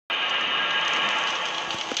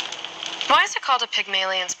Why is it called a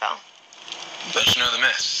Pygmalion spell? Don't you know the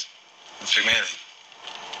myth of Pygmalion?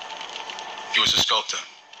 He was a sculptor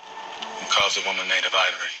who carved a woman made of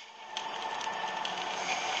ivory.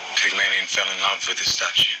 Pygmalion fell in love with his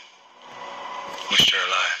statue, wished her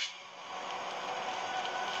alive.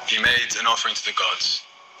 He made an offering to the gods,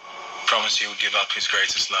 promised he would give up his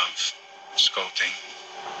greatest love, sculpting.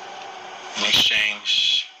 In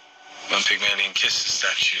exchange, when Pygmalion kissed the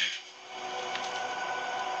statue,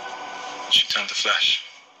 she turned to flesh.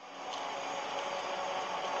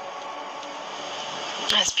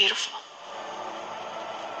 That's beautiful.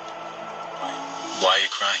 Why are you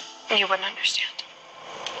crying? You wouldn't understand.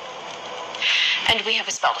 And we have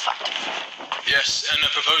a spell to find. Yes, and a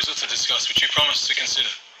proposal to discuss, which you promised to consider.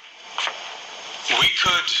 We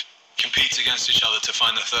could compete against each other to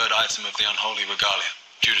find the third item of the unholy regalia,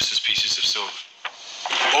 Judas's pieces of silver.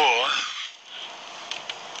 Or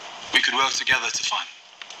we could work together to find them.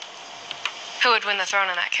 Who would win the throne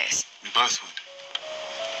in that case? We both would.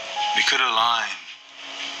 We could align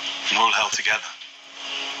and rule hell together.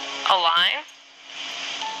 Align?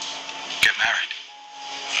 Get married.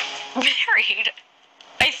 Married?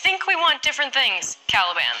 I think we want different things,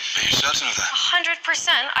 Caliban. Are you certain of that? 100%.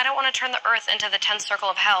 I don't want to turn the Earth into the 10th circle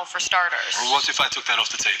of hell, for starters. Well, what if I took that off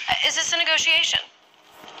the table? Is this a negotiation?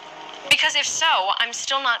 Because if so, I'm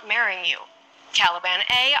still not marrying you, Caliban.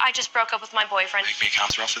 I just broke up with my boyfriend. Make me a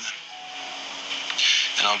counteroffer then.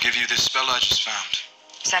 And I'll give you this spell I just found.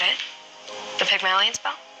 Is that it? The Pygmalion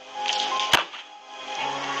spell?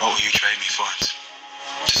 What will you trade me for it?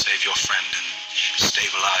 To save your friend and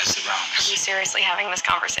stabilize the Are realms. you seriously having this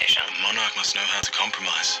conversation? A monarch must know how to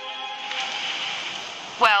compromise.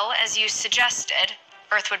 Well, as you suggested,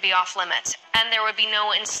 Earth would be off limits, and there would be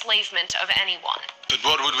no enslavement of anyone. But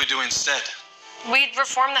what would we do instead? We'd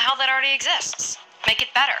reform the hell that already exists. Make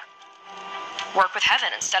it better. Work with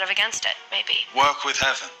heaven instead of against it, maybe. Work with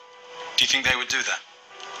heaven. Do you think they would do that?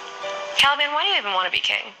 Caliban, why do you even want to be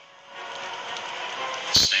king?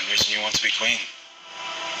 The same reason you want to be queen.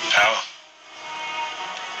 Power.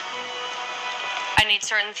 I need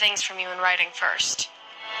certain things from you in writing first.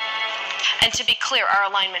 And to be clear, our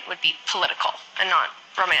alignment would be political and not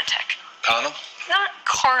romantic. Carnal? Not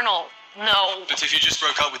carnal, no. But if you just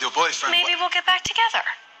broke up with your boyfriend... Maybe we'll get back together.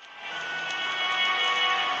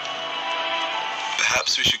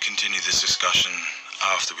 Perhaps we should continue this discussion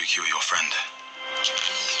after we cure your friend.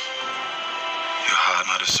 Your heart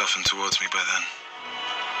might have softened towards me by then.